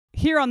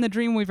Here on the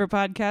Dreamweaver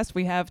podcast,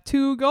 we have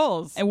two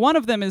goals. And one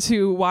of them is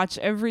to watch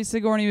every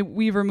Sigourney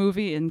Weaver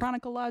movie in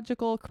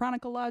chronological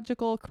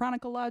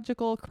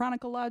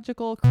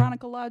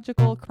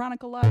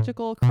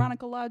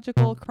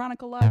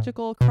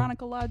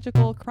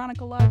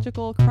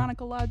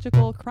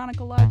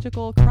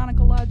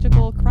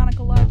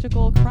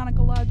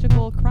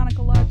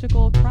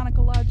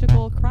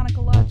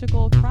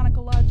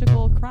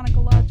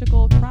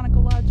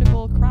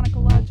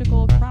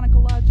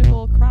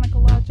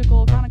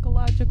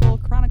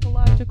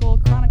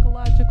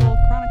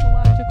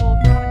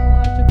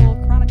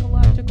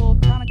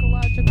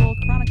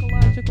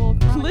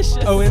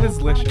Licious. Oh, it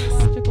is licious.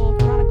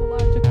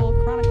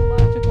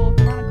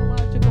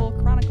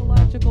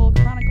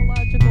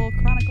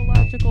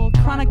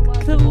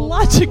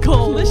 Chronological.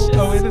 Licious.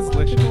 Oh, it is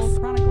licious.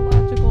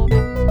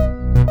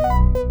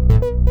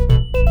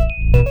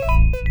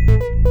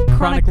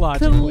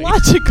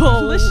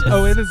 Chronological. Licious.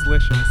 Oh, it is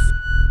licious.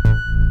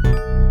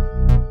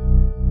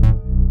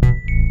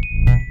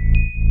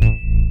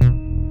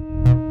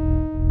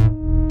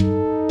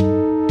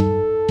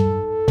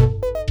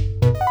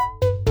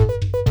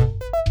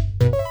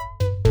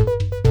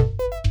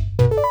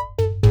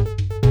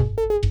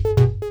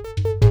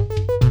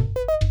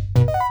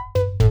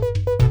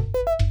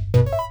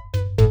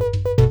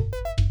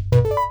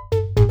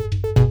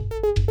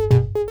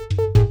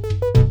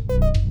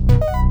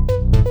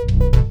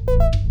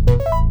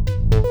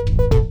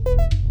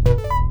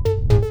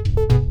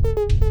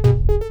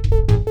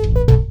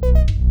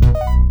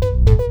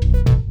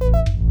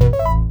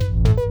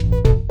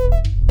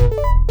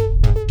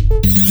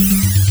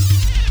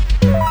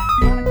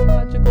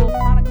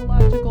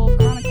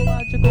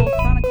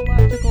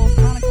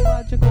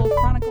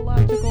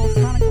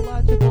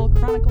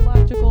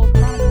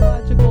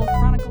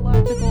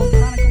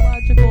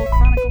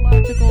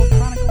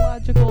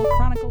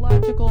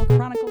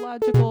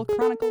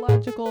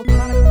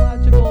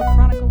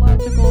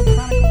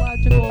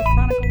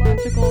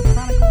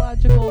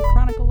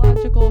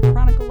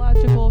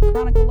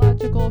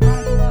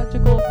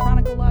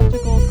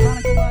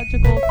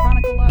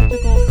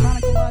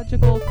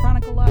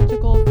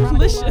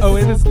 Oh,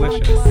 it is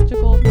licious.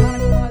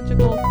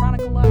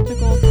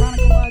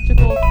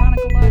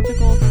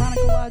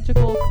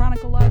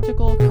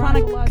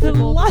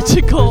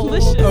 Chronological.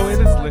 Licious. Oh, it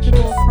is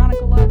licious.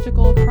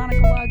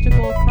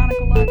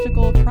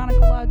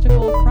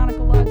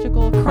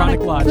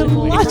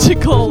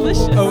 Chronological.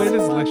 Licious. Oh, it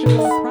is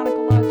licious.